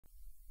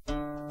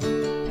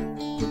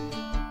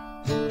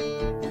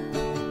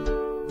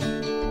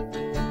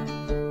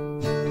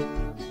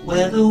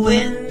where the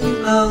wind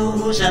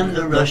blows and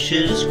the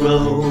rushes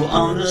grow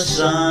on the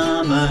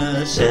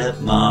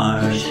Somerset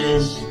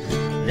marshes.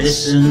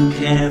 Listen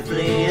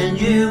carefully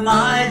and you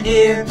might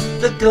hear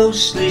the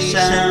ghostly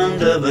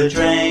sound of a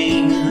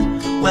drain,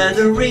 where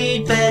the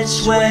reed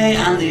beds sway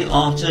and the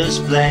otters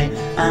play,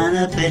 and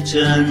a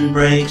bittern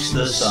breaks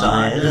the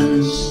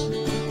silence.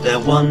 There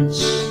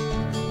once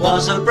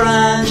was a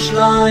branch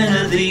line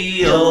of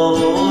the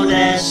old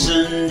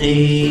S&D,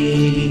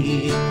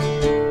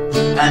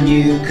 and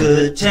you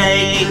could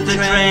take the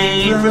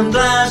train from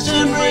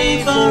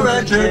Glastonbury for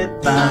a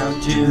trip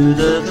out to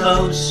the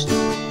coast,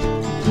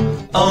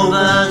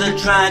 over the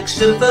tracks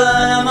to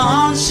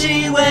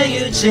Burnham-on-Sea, where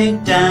you'd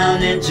sink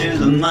down into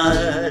the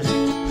mud,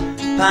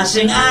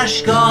 passing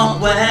Ashcott,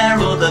 where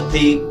all the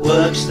peak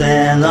works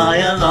there lie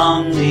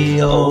along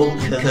the old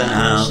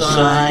canal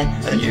side,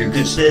 and you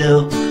could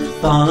still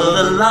follow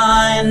the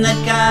line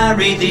that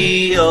carried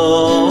the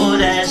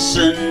old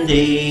S&D.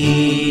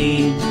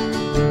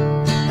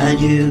 And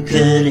you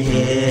could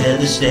hear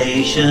the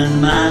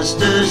station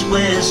master's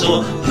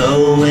whistle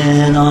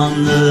blowing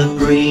on the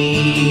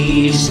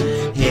breeze,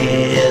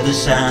 hear the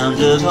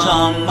sound of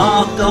Tom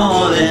Mock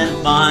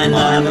calling,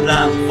 "Mind the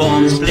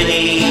platforms,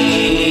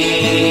 please."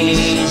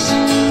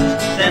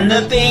 Then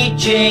the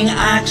beaching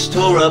axe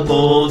tore up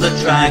all the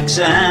tracks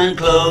and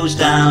closed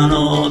down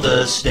all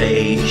the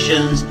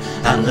stations,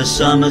 and the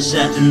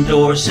Somerset and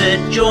Dorset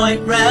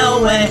Joint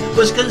Railway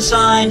was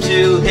consigned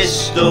to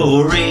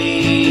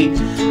history.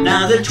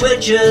 Now the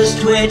twitchers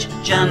twitch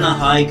and the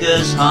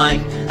hikers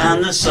hike,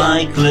 and the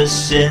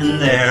cyclists in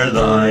their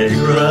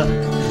lycra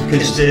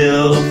can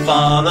still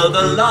follow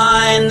the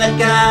line that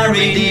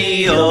carried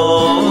the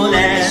old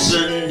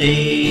S&D.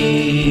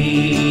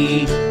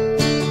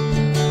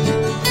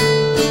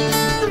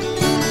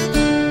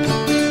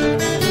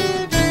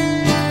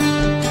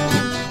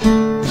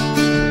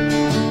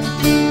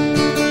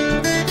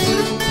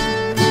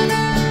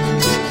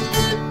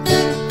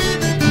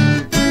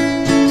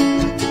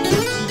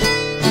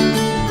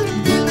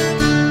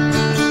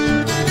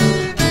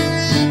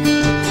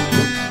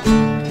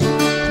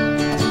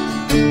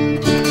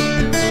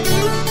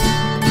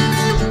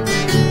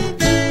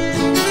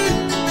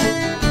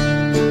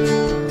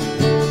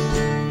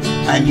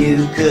 And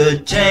you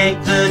could take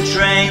the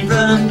train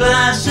from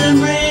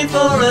Glastonbury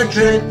for a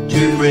trip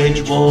to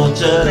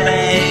Bridgewater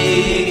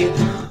Bay,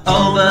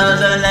 over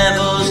the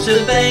levels to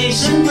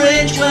Basin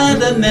Bridge, where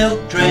the milk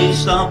train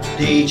stopped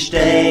each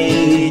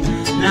day.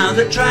 Now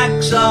the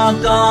tracks are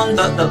gone,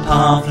 but the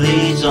path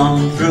leads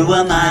on through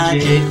a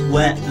magic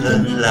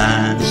wetland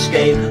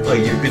landscape,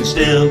 where you can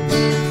still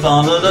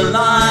follow the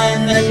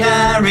line that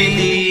carried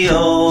the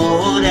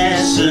old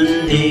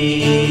S&D.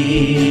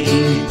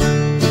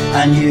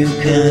 And you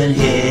can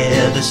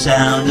hear the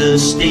sound of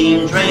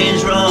steam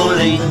trains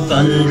rolling,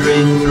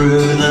 thundering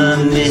through the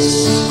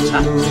mist.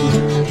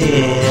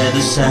 Hear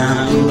the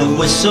sound of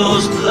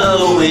whistles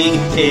blowing,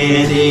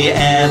 hear the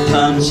air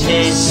pumps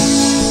hiss.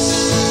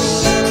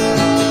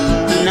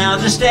 Now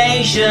the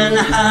station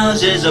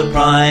houses are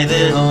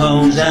private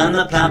homes, and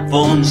the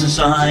platforms and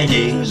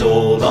sidings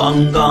all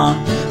long gone,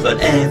 but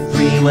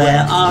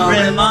everywhere are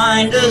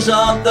reminders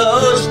of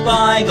those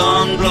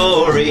bygone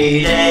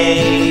glory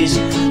days.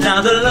 Now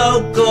the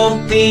local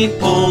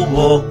people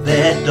walk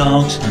their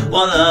dogs,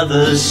 while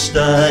others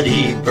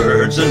study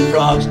birds and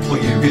frogs,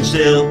 well, you can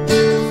still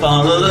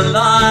follow the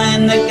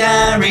line that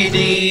carried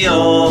the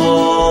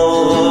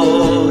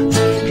old